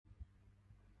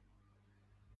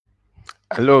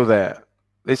Hello there.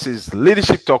 This is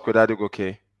Leadership Talk with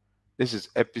Adegoke. This is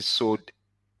episode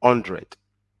 100.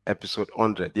 Episode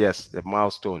 100. Yes, the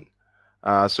milestone.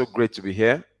 So great to be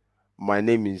here. My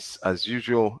name is, as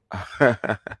usual,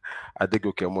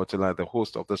 Adegoke Motola, the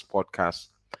host of this podcast,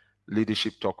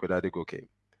 Leadership Talk with Adegoke.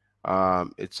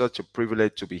 It's such a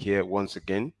privilege to be here once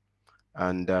again.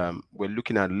 And we're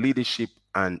looking at leadership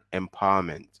and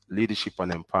empowerment. Leadership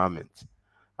and empowerment.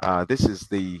 This is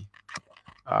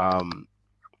um,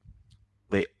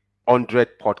 the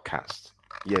 100 podcast.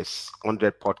 Yes,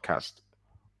 100 podcast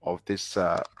of this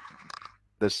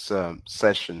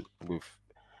session. We've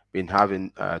been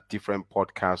having different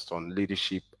podcasts on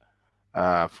leadership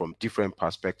from different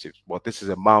perspectives, but this is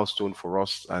a milestone for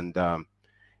us, and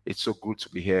it's so good to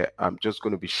be here. I'm just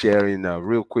going to be sharing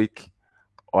real quick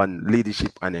on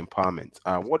leadership and empowerment.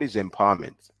 What is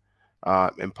empowerment?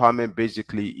 Empowerment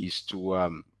basically is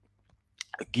to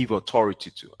give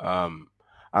authority to.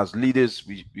 As leaders,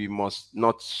 we must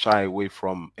not shy away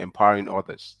from empowering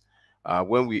others.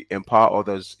 When we empower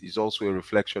others, is also a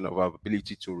reflection of our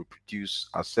ability to reproduce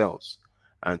ourselves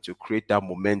and to create that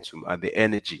momentum and the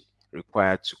energy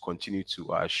required to continue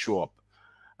to show up.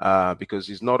 Because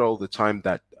it's not all the time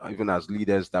that, even as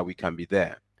leaders, that we can be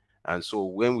there. And so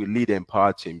when we lead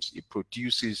empower teams, it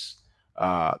produces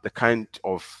the kind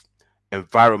of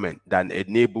environment that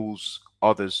enables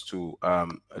others to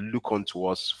look onto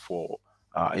us for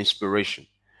inspiration.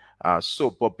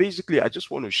 But basically, I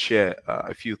just want to share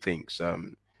a few things.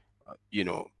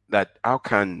 That how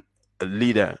can a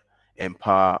leader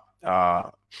empower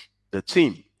the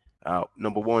team?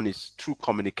 Number one is through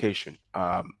communication,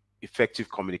 effective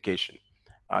communication.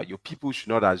 Your people should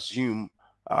not assume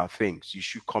things. You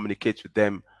should communicate with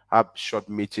them, have short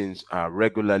meetings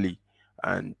regularly,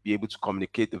 and be able to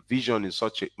communicate the vision in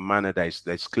such a manner that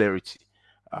there's clarity.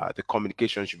 The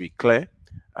communication should be clear,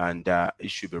 and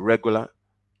it should be regular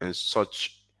and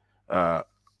such uh,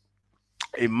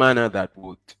 a manner that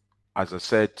would, as I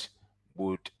said,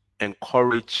 would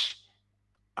encourage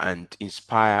and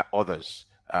inspire others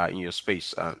in your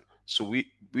space. So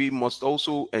we must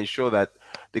also ensure that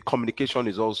the communication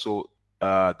is also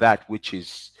that which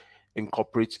is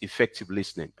incorporates effective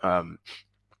listening.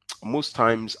 Most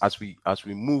times, as we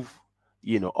move,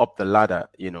 up the ladder,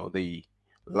 the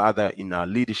ladder in our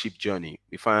leadership journey,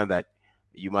 we find that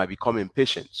you might become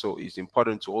impatient. So it's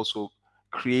important to also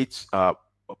create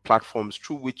platforms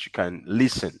through which you can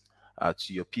listen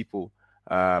to your people,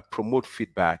 promote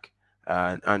feedback,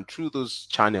 and through those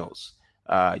channels,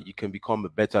 you can become a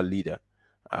better leader.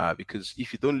 Because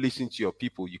if you don't listen to your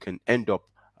people, you can end up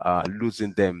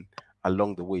losing them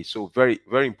along the way. So very,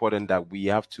 very important that we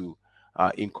have to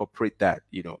incorporate that.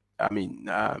 I mean,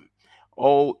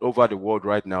 all over the world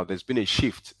right now, there's been a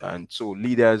shift, and so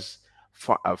leaders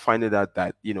are finding out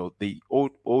that the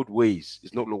old ways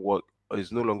is no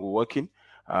longer working.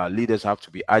 Leaders have to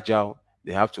be agile.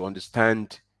 They have to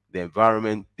understand the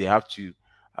environment. They have to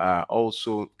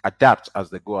also adapt as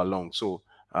they go along. So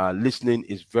listening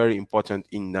is very important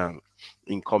in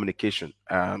communication.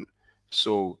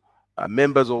 So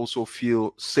members also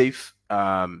feel safe.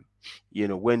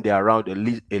 When they're around a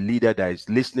leader that is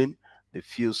listening, they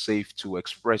feel safe to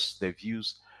express their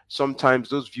views. Sometimes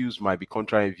those views might be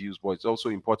contrary views, but it's also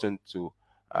important to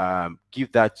give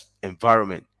that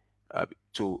environment uh,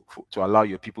 to allow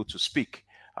your people to speak.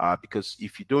 Because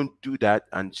if you don't do that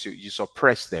and so you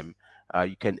suppress them,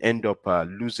 you can end up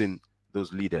losing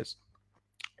those leaders.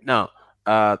 Now,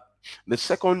 the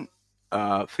second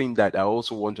thing that I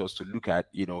also want us to look at,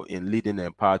 in leading and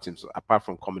empower teams, apart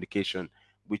from communication,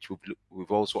 which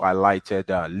we've also highlighted,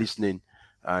 listening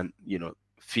and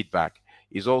feedback,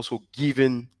 is also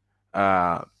giving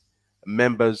uh,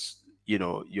 members,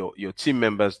 your team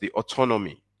members, the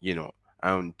autonomy,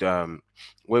 and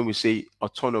when we say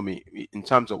autonomy, in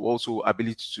terms of also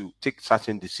ability to take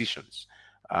certain decisions.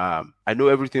 I know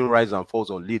everything rises and falls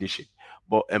on leadership,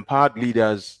 but empowered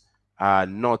leaders are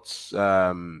not,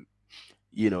 they're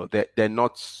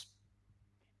not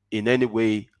in any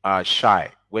way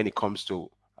shy when it comes to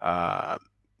uh,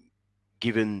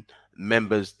 giving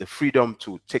members the freedom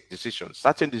to take decisions.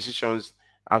 Certain decisions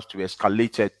have to be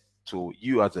escalated to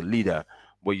you as a leader,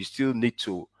 but you still need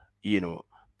to,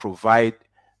 provide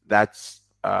that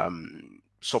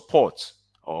support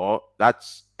or that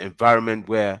environment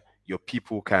where your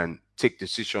people can take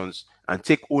decisions and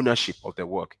take ownership of their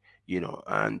work,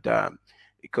 and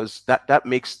because that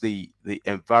makes the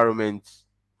environment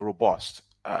robust.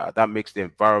 That makes the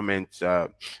environment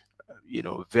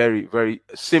very, very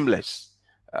seamless.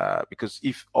 Because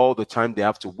if all the time they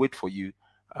have to wait for you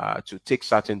to take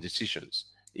certain decisions,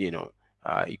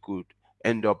 it could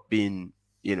end up being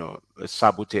a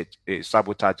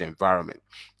sabotage environment.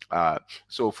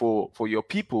 So for your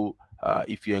people,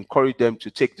 if you encourage them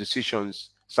to take decisions,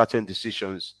 certain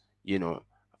decisions,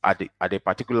 at a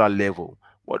particular level,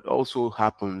 what also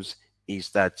happens is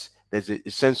that there's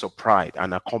a sense of pride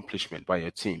and accomplishment by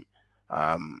your team.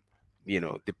 Um,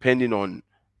 depending on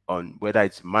whether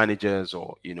it's managers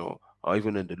or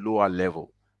even at the lower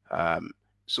level. Um,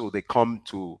 so they come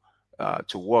to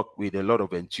work with a lot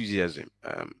of enthusiasm.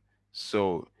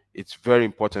 So it's very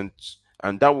important,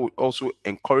 and that would also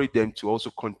encourage them to also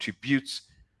contribute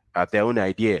their own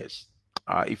ideas.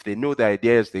 If they know the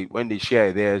ideas, when they share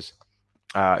ideas,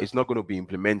 it's not going to be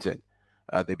implemented.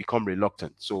 They become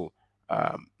reluctant. So,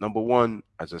 number one,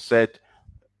 as I said,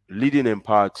 leading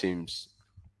empowered teams,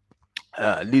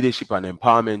 leadership and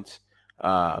empowerment.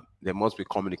 There must be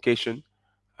communication,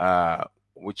 uh,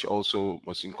 which also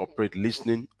must incorporate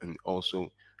listening and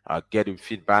also getting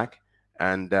feedback.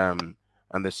 And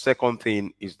and the second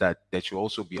thing is that there should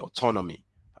also be autonomy.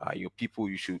 Your people,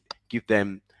 you should give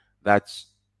them that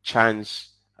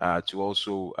chance to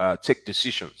also take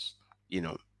decisions.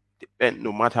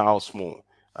 No matter how small,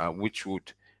 which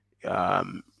would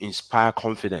inspire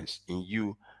confidence in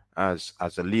you as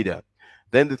a leader.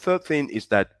 Then the third thing is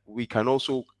that we can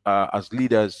also, as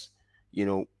leaders,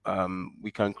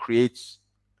 we can create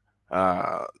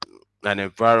uh, an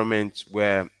environment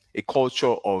where a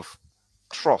culture of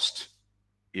trust,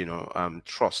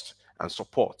 trust and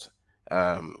support.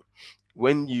 Um,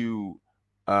 when you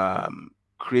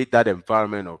create that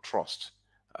environment of trust,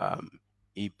 um,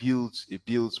 it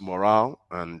builds morale,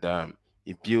 and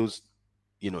it builds,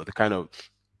 the kind of,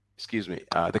 excuse me,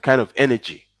 the kind of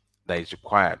energy that is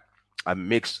required, and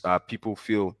makes people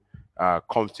feel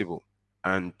comfortable.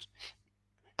 And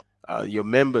your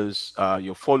members,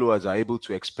 your followers are able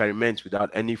to experiment without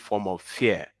any form of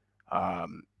fear,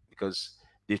 because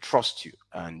they trust you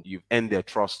and you've earned their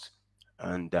trust,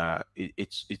 and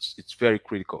it's very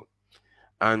critical.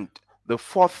 And the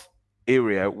fourth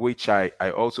area, which I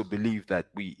also believe that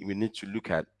we need to look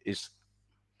at, is,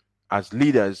 as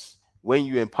leaders, when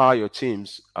you empower your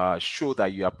teams, show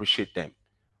that you appreciate them.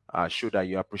 Show that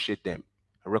you appreciate them.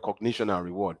 Recognition and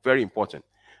reward, very important.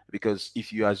 Because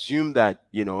if you assume that,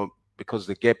 because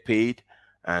they get paid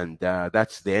and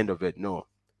that's the end of it, no.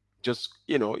 Just,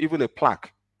 even a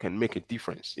plaque can make a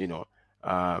difference. A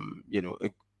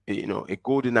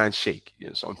golden handshake,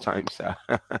 sometimes,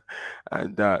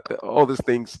 and all these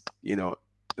things,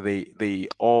 they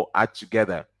all add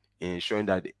together in showing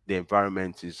that the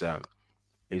environment is um,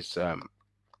 is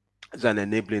an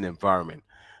enabling environment.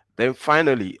 Then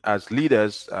finally, as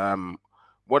leaders,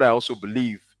 what I also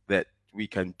believe that we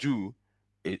can do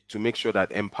to make sure that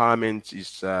empowerment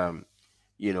is,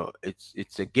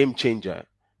 it's a game changer,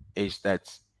 is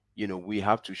that, we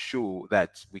have to show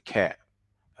that we care.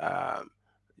 Um,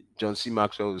 John C.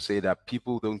 Maxwell will say that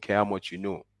people don't care how much you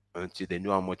know until they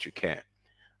know how much you care.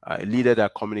 A leader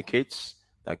that communicates,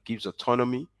 that gives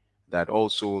autonomy, that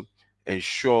also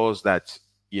ensures that,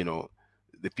 you know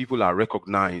the people are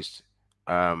recognized,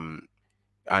 um,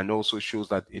 and also shows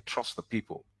that it trusts the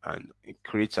people, and it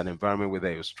creates an environment where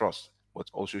there is trust, but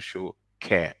also show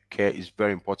care. Care is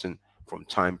very important from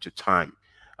time to time.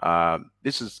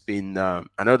 This has been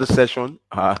another session,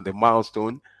 the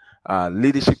milestone,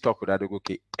 leadership talk with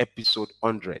Adegoke, episode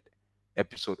 100,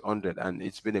 and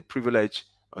it's been a privilege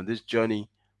on this journey,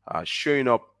 showing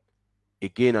up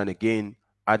again and again,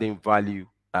 adding value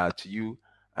to you,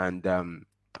 and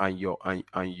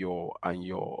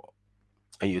your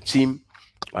team.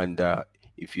 And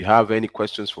if you have any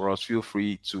questions for us, feel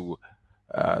free to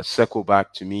circle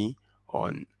back to me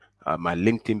on my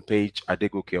LinkedIn page,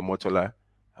 Adegoke Omotola,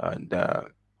 and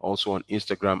also on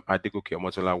Instagram, Adegoke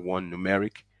Omotola one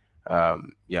numeric.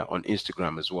 Yeah, on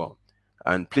Instagram as well.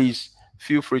 And please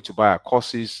feel free to buy our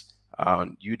courses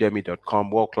on udemy.com,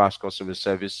 world class customer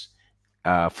service,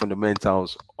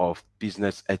 fundamentals of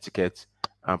business etiquette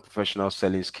and professional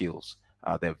selling skills.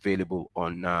 They're available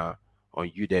on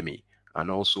Udemy,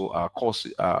 and also our course,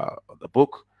 the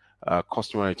book,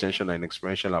 Customer Retention and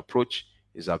Experiential Approach,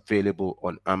 is available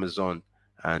on Amazon,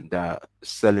 and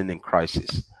Selling in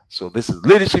Crisis. So this is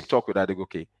Leadership Talk with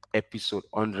Adegoke, episode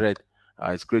 100.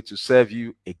 It's great to serve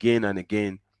you again and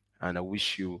again, and I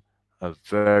wish you a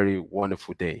very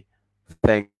wonderful day.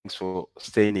 Thanks for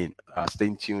staying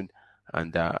tuned,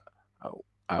 and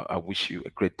I wish you a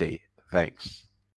great day. Thanks.